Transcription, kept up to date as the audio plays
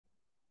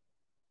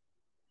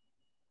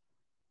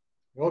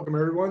Welcome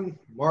everyone,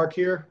 Mark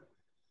here.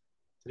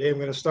 Today I'm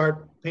going to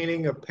start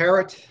painting a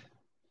parrot,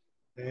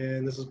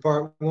 and this is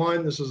part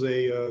one. This is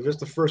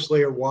just the first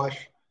layer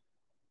wash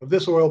of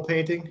this oil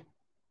painting,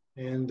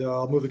 and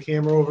I'll move the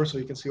camera over so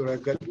you can see what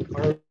I've got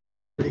already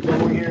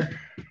going here.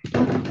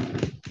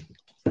 I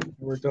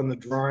worked on the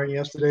drawing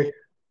yesterday.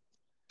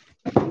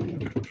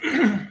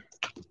 Right,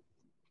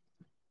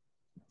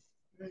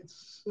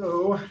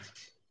 so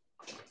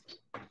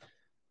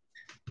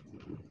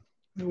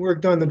I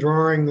worked on the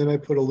drawing, then I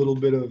put a little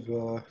bit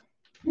of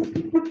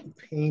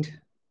paint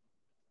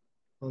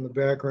on the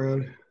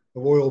background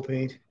of oil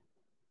paint.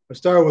 I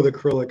started with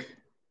acrylic,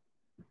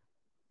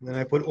 and then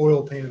I put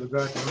oil paint in the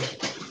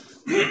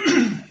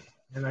background,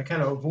 and I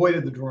kind of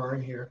avoided the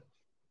drawing here.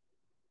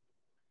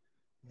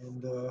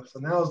 And so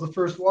now is the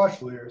first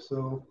wash layer.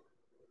 So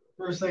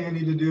first thing I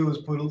need to do is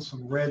put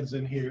some reds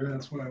in here.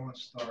 That's what I want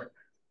to start.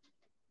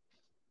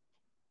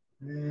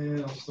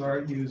 And I'll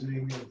start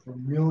using a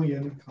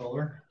vermilion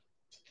color.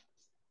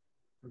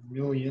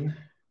 Vermilion,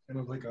 kind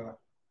of like an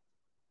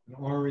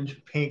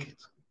orange pink.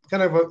 It's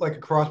kind of like a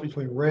cross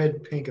between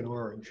red, pink, and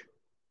orange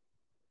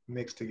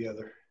mixed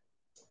together.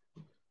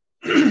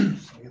 So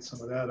I get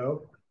some of that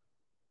out.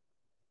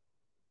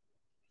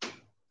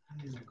 I'm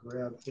going to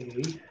grab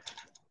a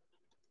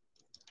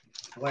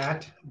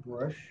flat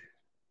brush.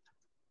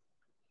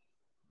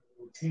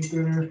 Paint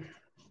thinner.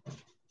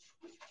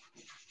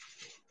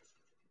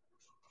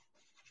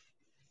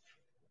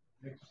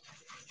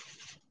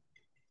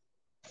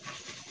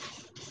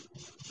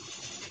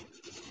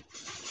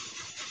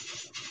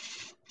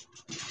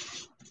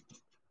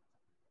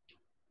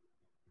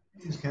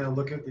 Just kind of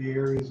look at the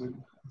areas that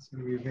it's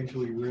going to be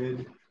eventually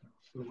red.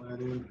 Fill that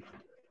in.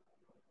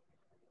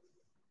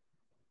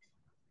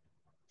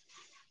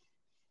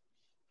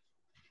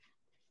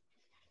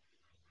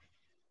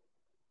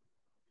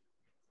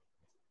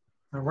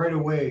 Now right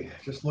away,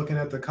 just looking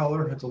at the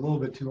color, it's a little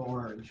bit too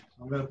orange.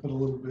 I'm going to put a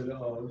little bit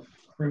of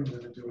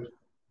crimson into it.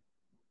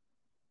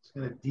 It's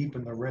going to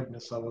deepen the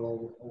redness of it a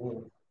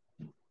little.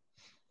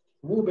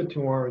 A little bit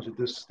too orange at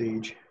this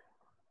stage,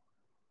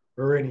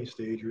 or any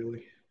stage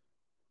really.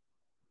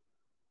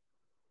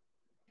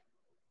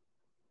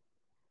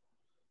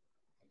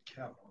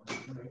 Cap on.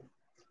 Right.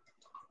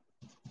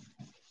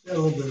 Got a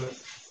little bit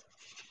of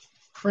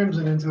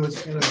crimson into it.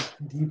 It's going to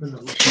deepen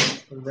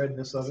the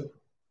redness of it.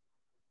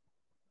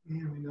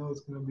 And we know it's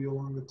going to be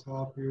along the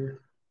top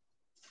here.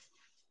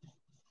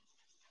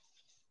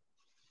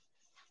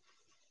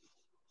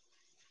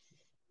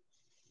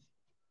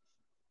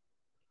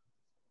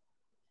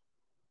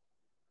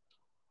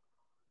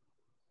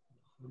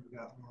 We've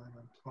got line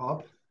on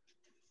top.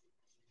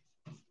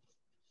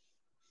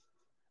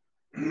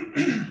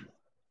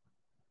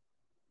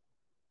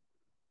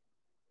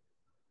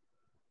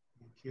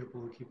 Be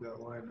careful to keep that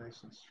line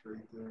nice and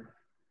straight there.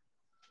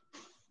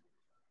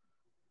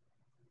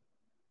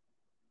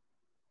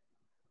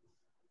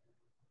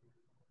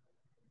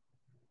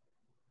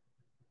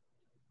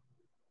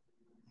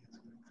 It's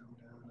going to come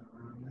down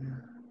around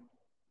there.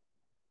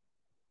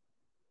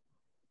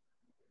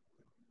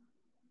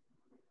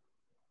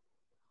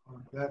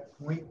 On that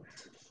point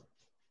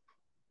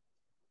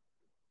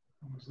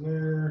comes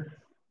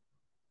there.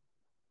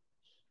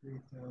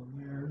 Straight down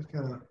there. Just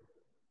kind of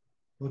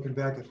looking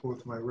back and forth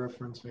with my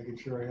reference, making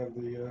sure I have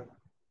the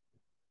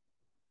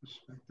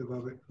perspective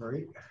of it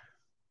right.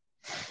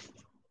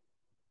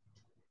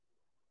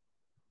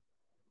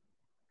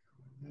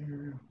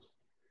 There.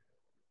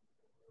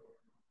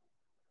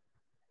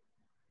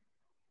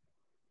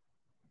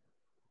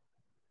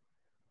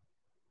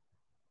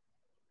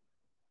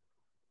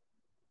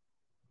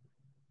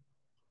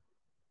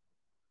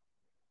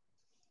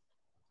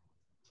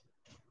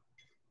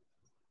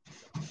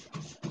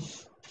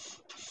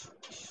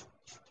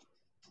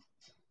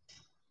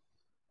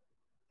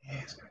 Yeah,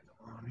 it's going to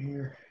go on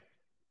here.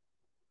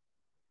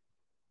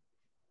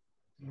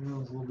 You know,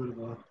 there's a little bit of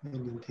an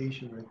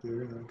indentation right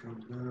there, and then it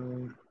comes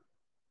down.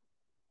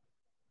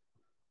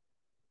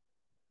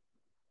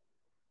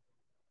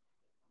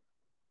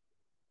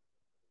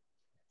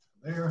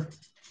 There.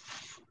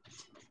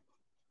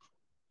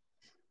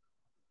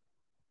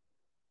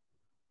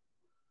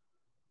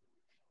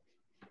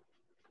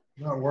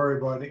 I'm not worried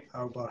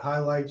about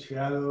highlights,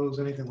 shadows,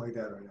 anything like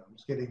that right now. I'm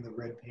just getting the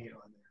red paint on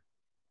there.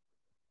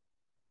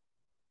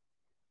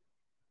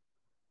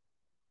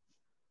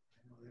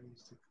 I know that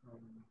needs to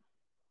come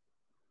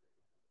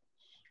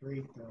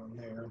straight down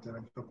there, then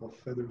a couple of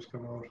feathers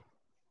come out.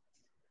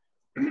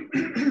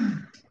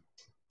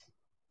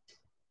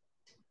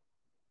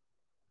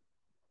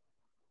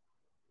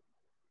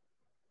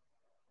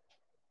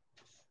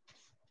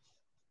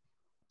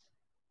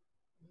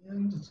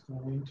 And it's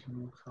going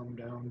to come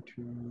down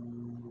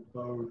to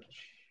about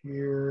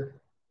here.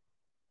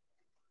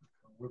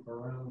 Whip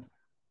around.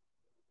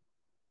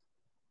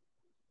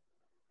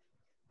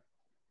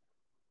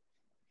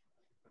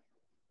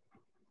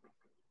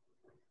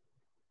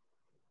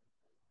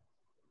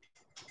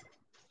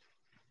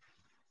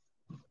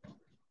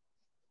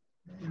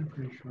 I'm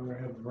pretty sure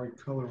I have the right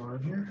color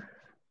on here.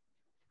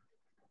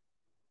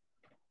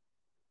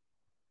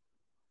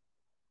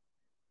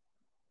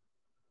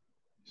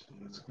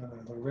 see, it's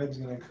gonna, the red's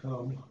gonna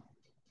come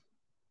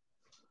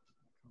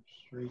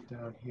straight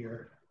down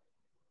here.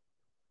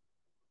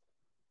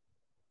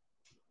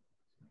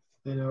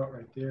 Thin out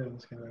right there, and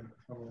it's gonna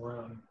come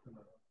around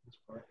this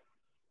part.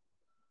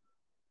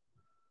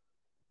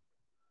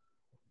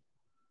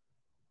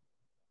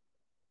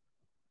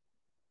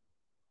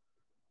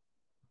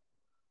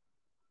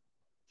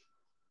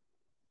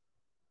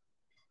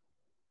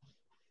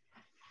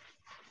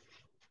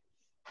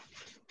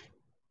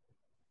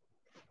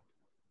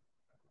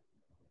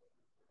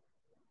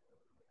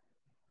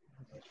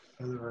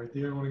 Feather right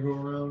there. I want to go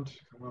around,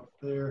 come up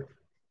there.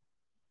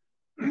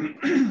 In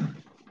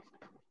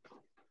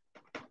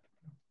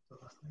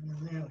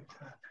there like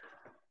that.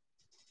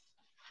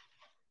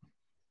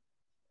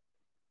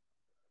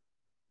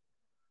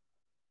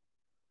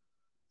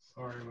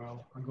 Sorry,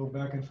 well, I'll go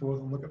back and forth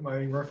and look at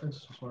my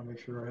reference. Just want to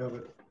make sure I have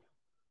it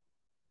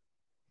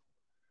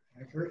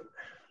accurate.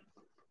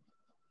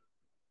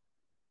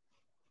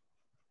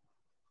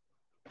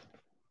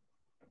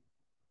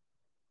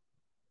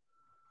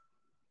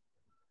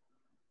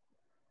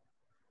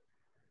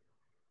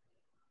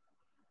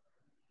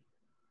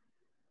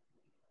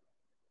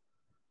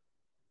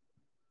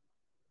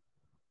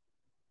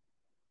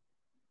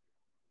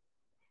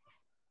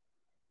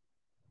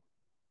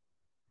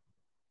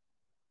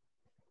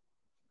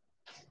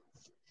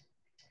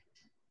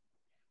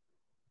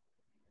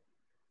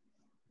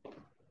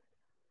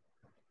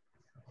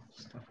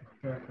 Stuff in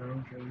the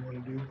background, which I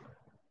want to do.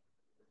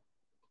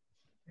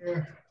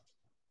 Yeah.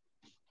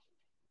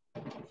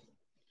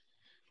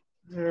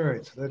 All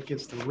right, so that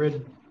gets the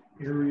red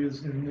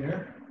areas in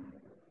there.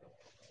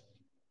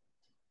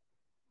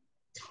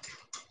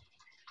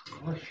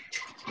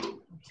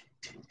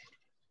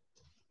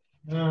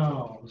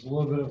 Now, there's a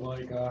little bit of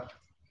like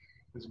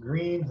there's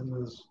green, and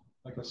there's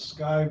like a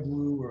sky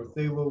blue or a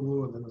phthalo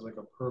blue, and then there's like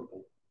a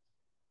purple.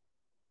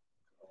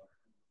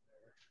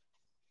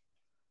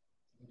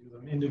 Do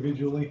them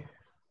individually.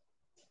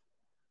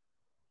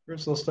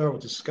 First, I'll start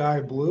with the sky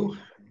blue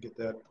and get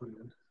that put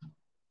in.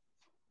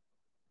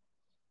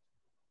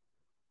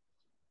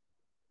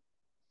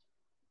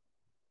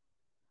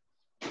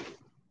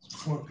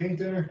 More paint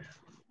there.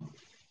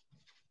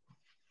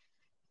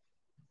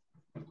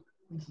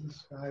 This is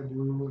sky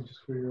blue. We'll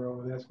just figure out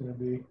what that's going to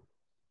be.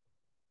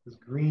 There's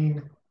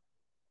green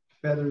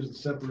feathers that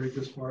separate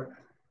this part.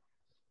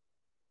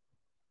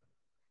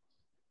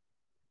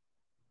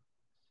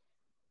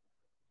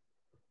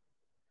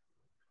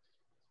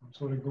 I'm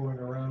sort of going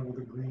around where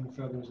the green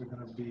feathers are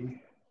going to be.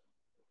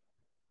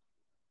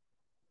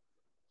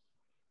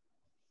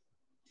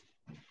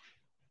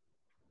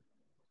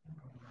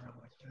 Going around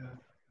like that.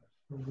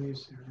 Fill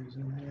these areas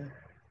in there.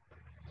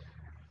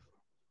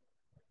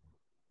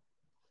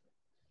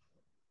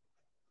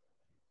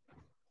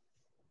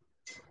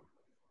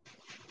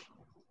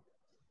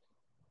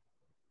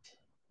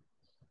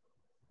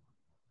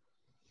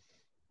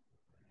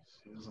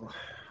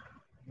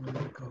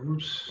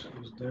 Oops,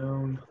 goes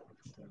down.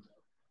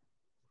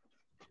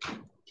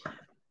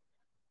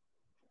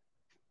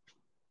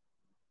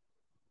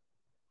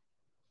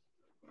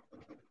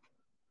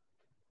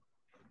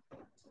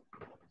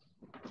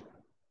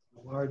 A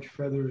large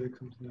feather that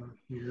comes down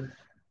here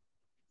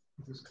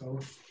with this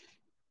color.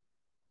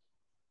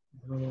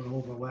 Another one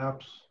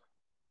overlaps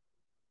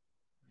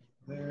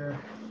there.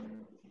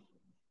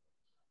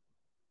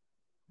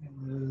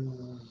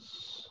 And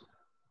this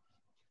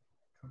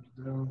comes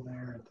down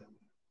there and then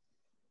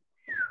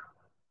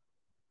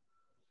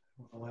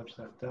overlaps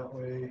that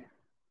way.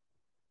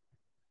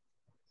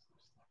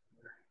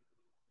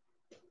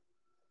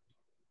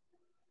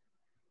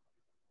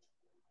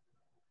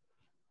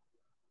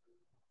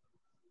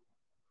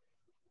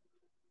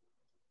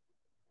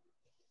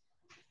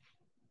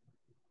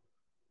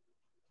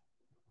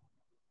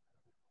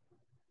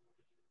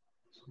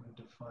 So I'm going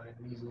to define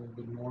these a little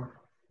bit more.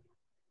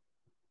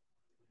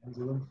 Ends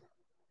of them.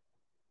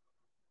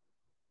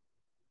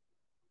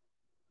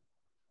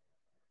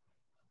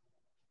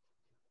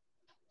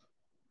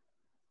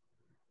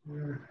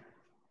 There.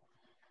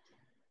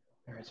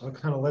 All right, so I'll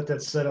kind of let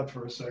that set up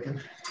for a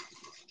second.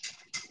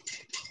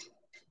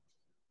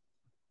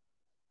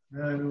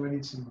 Now I know I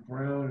need some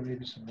brown and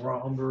maybe some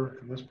raw umber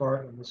in this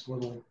part and this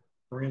little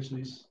branch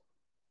these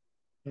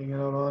hang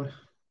out on.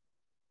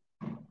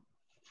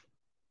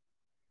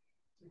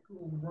 Take a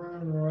little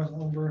brown raw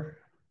umber.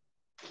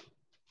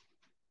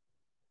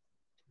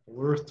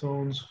 Earth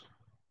tones.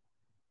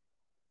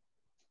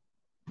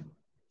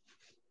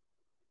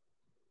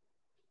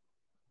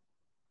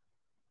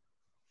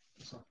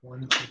 This up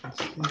one, so you can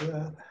see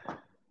that.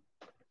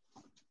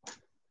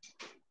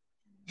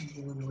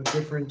 With a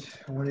different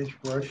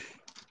 1-inch brush,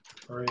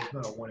 or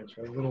not a 1-inch,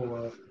 a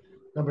little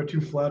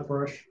 #2 flat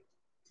brush.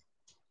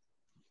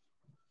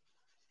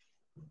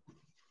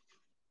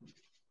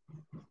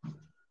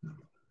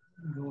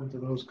 Go into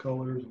those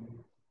colors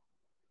and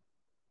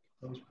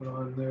those put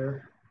on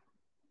there.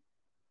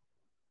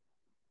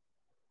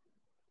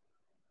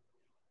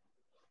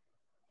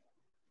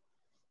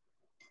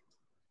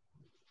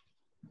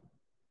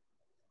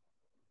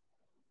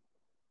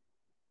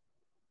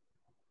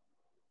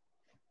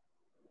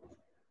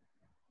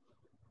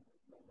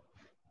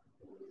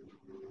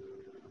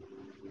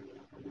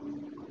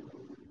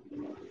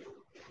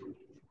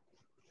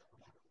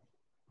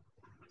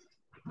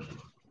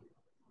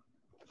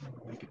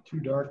 too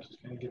dark, just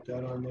kind of get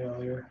that on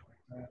there.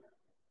 Like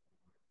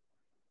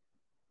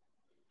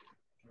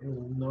a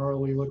little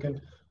gnarly looking.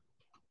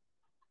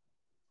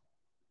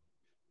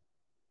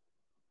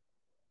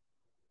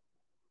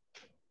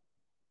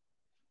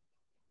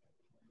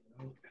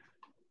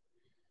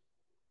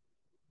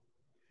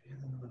 And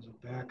then there's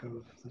a back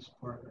of this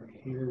part right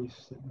here he's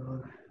sitting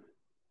on.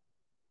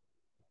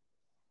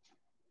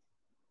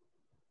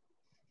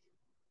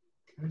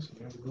 Okay, so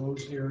we have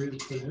those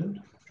areas put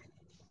in.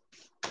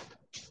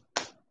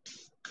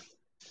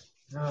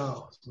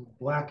 Now, some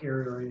black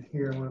area right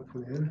here I want to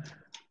put in.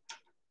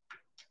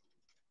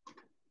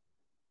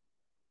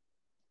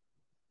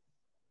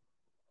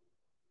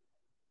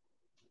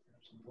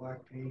 Some black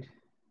paint.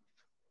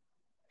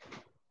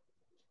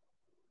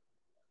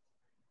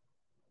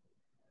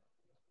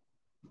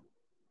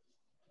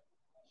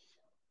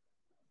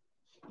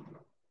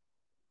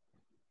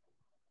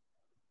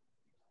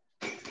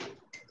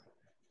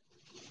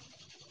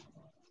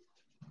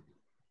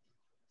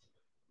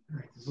 All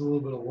right, this is a little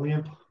bit of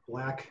lamp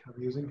black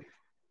I'm using.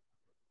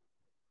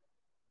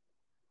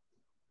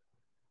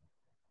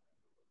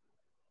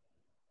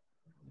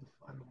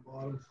 On the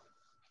bottom.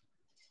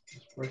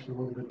 This brush is a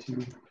little bit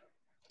too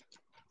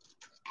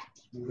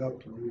smooth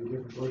up to use a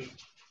different brush.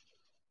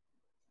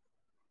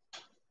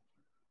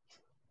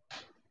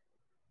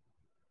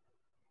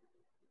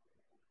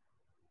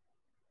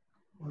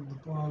 On the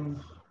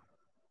bottom,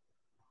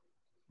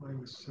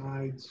 find the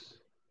sides,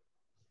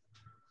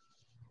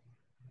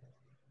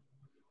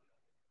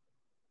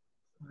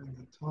 find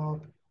the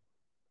top.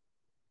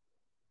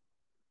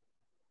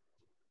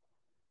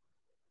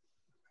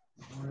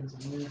 Lines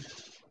in there.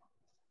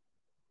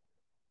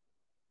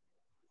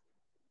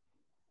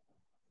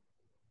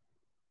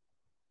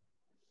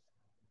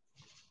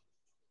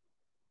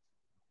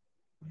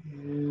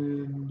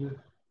 And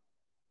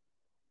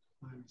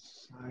find the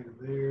side of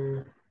there.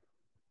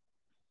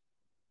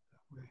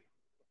 That way.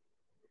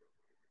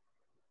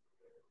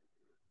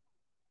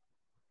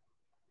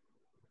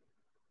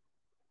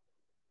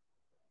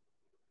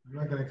 I'm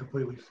not going to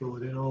completely fill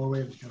it in all the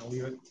way. I'm just going to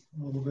leave it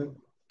a little bit.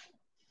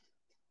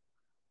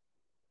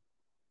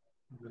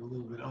 A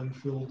little bit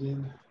unfilled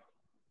in.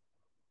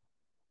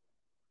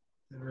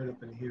 And right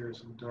up in here is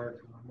some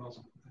dark. I'm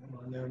also putting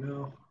that on there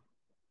now.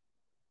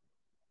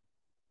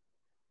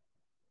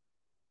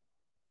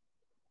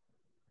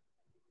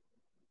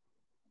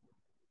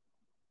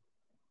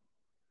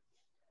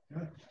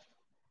 Yeah.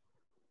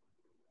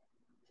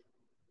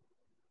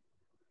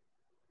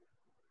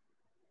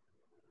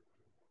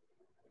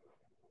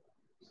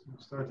 So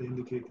we'll start to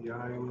indicate the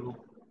eye a little.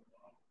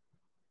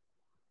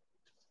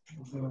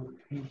 A little bit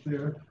of paint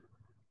there.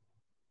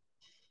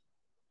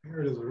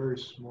 Parrot is a very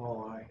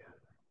small eye.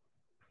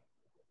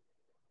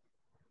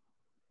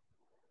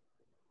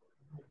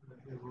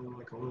 It has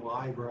like a little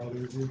eyebrow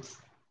there too.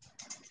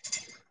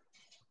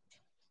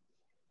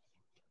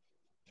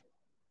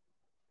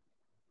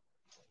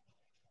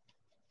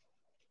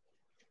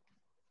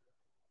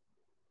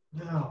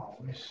 Now,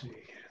 let me see.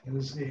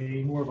 There's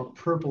a more of a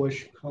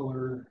purplish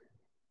color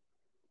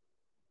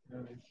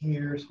down in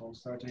here, so I'll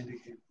start to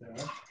indicate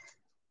that.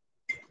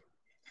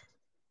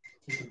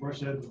 Take the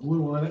brush that had the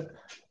blue on it.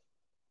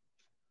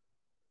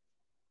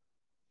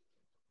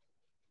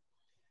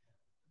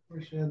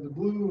 Brush add the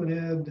blue and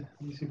add,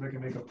 let me see if I can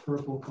make a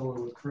purple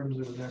color with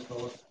crimson in that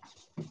color.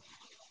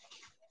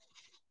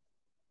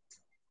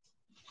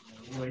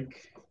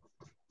 Like.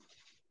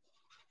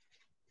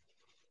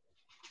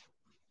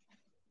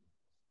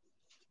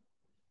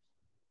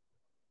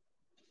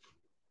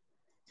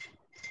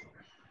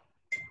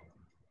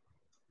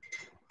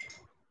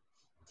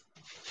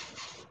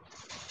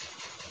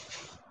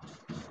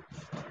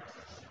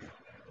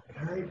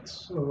 All right,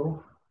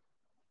 so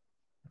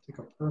take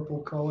a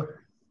purple color.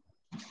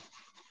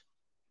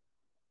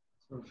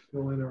 Sort of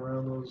fill in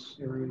around those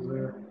areas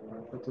there.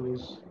 Put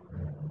those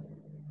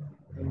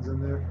things in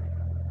there.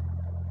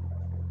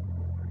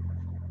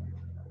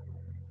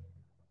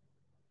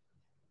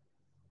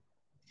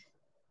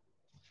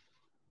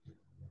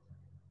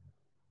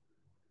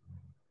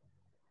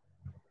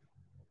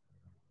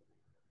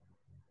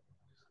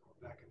 Just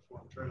go back and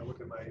forth. I'm trying to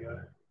look at my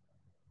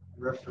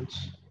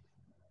reference.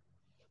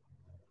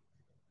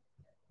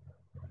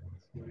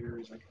 What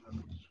areas I kind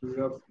of screwed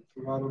up,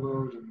 come out of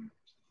those, and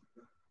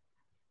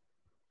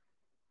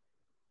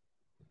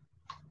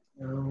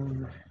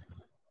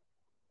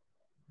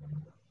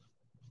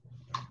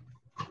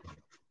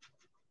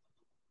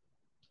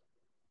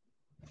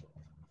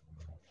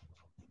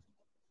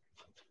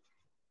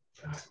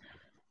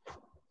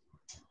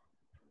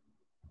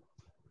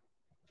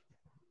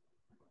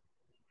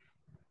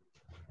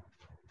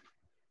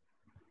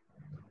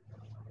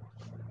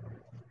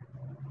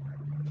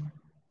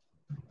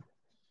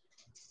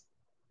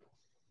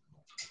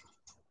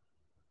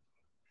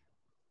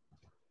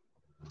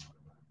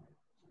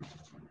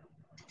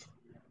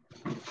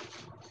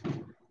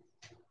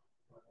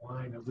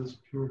line of this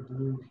pure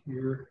blue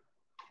here,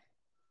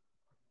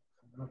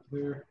 up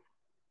there.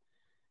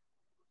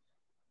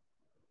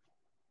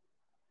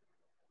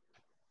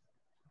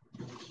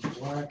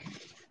 black.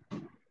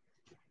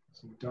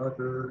 Some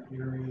darker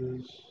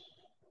areas.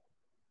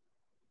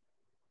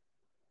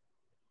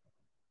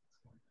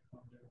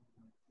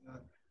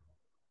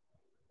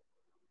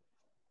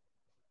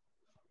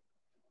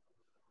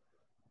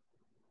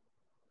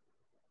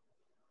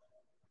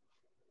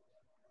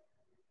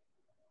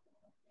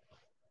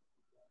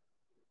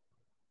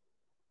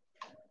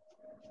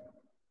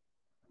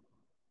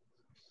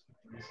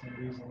 Some of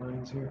these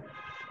lines here.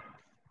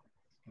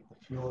 Get the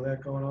feel of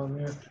that going on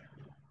there.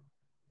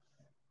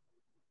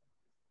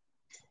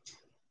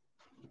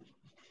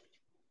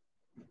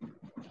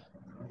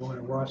 I'm going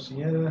to wash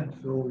sienna and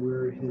fill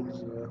where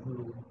his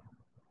little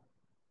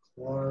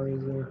claw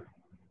is there.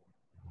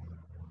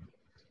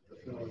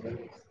 Fill that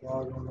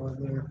claw going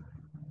on there.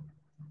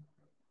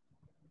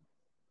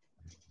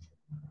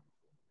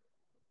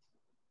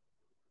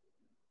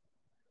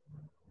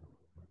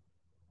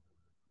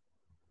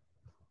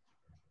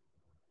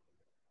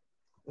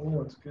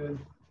 Oh, it's good.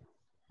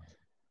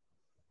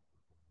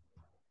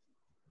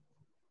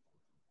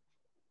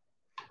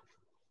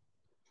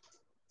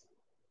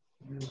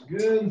 Feels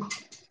good.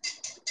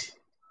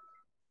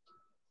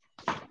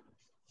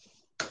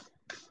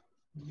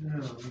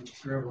 Now,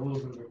 let's grab a little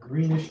bit of a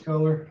greenish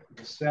color,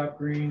 the sap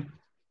green.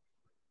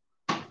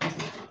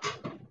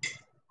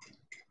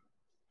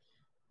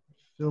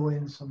 Fill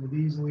in some of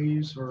these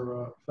leaves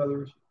or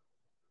feathers.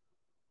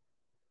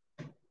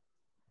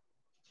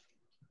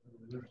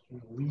 There's a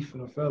leaf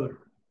and a feather.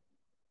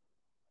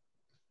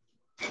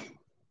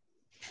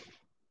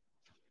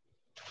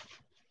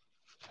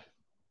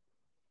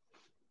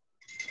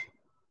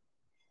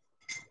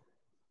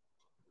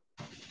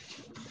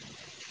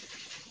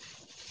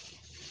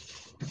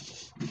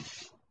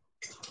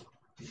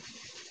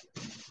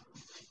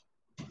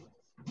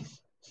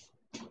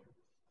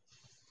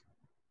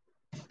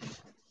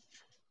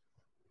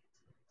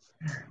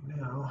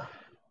 Now,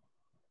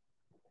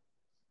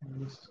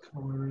 this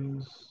color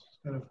is,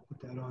 gotta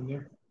put that on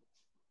there.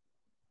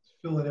 Let's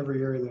fill in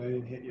every area that I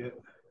didn't hit yet.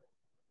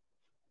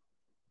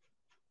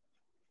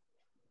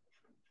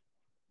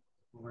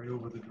 Right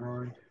over the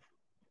drawing.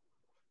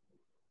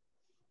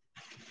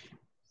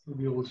 You'll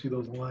be able to see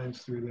those lines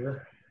through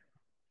there.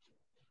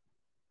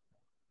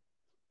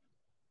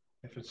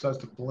 If it starts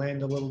to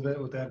blend a little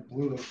bit with that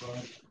blue that's on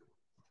it,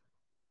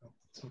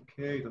 it's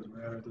okay, it doesn't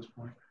matter at this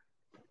point.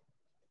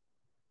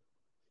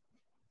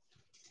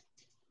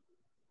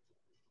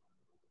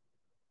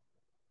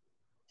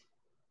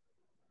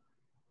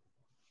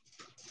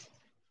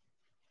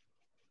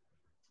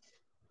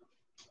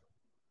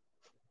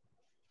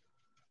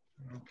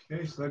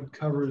 Okay, so that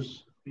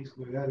covers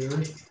basically that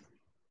area.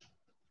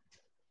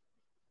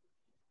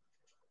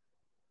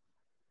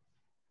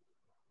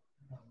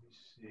 Let me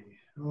see.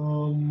 A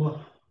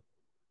little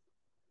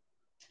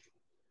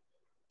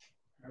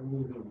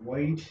bit of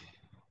white.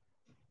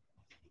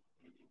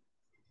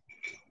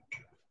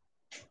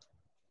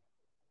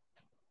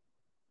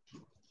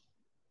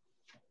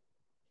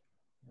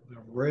 A little bit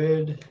of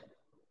red.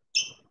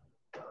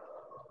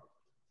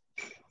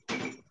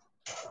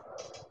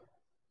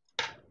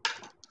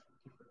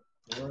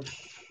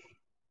 Brush.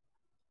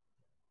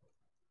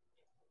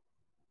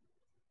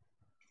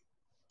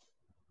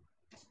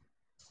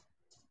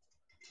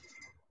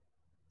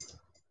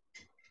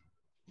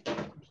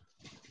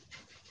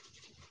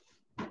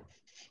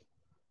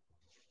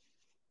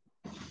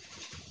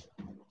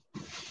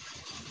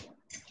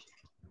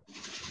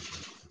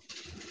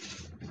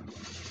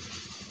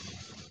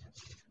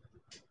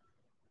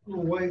 A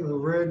little white, a little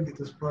red, get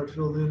this part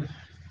filled in.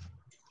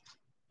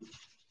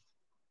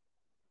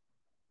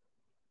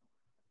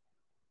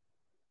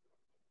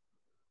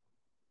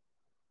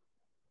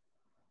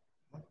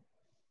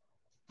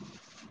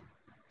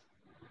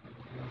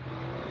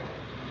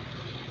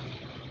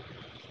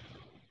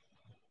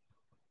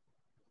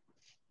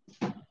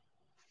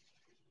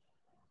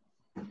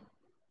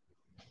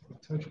 A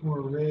touch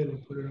more red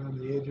and put it on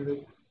the edge of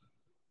it.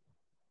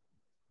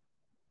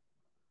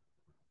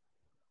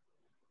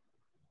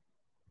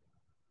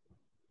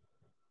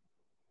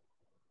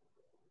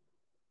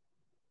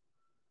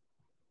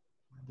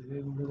 Blend it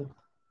in a little.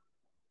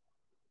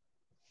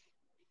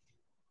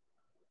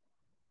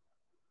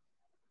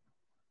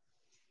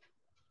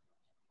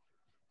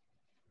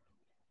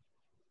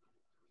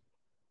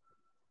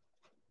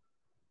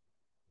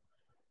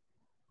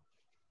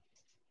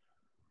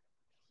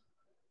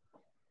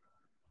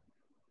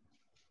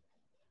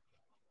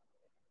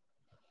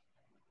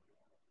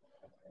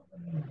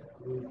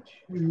 Go to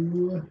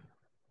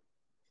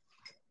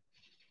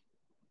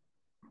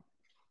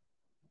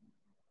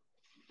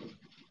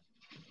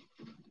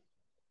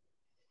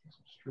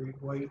some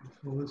straight white and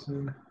fill this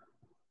in.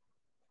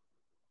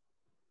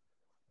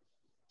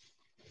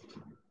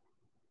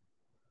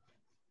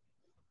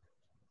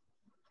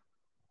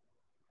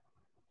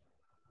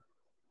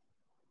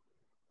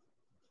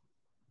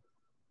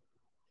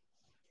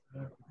 A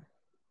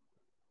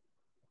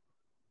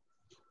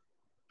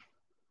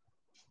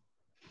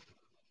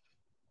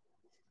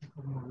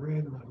little more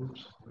red,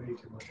 oops, way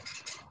too much.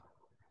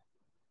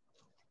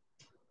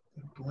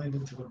 blend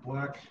into the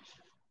black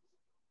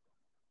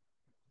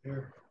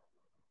there.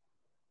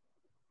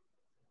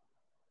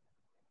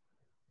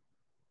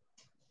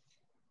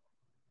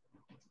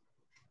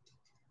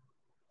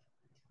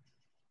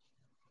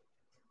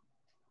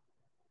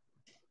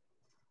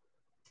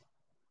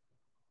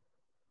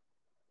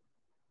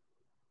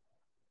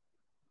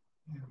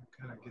 And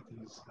kind of get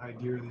these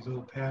idea of these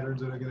little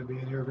patterns that are going to be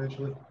in here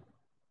eventually. Like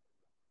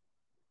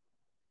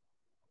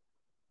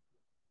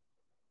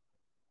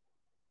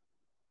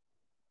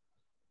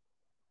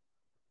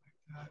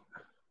that.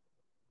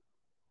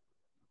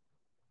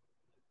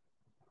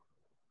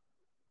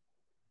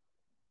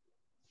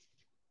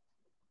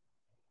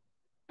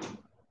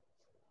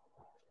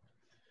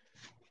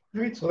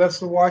 All right, so that's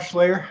the wash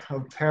layer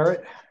of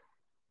Parrot.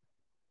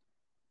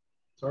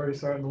 It's already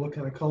starting to look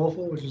kind of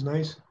colorful, which is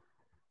nice.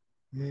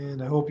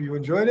 And I hope you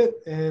enjoyed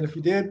it. And if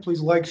you did,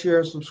 please like, share,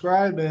 and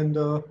subscribe. And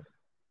I'll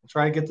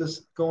try to get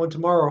this going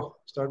tomorrow.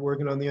 Start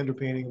working on the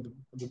underpainting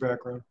of the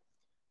background.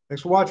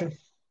 Thanks for watching.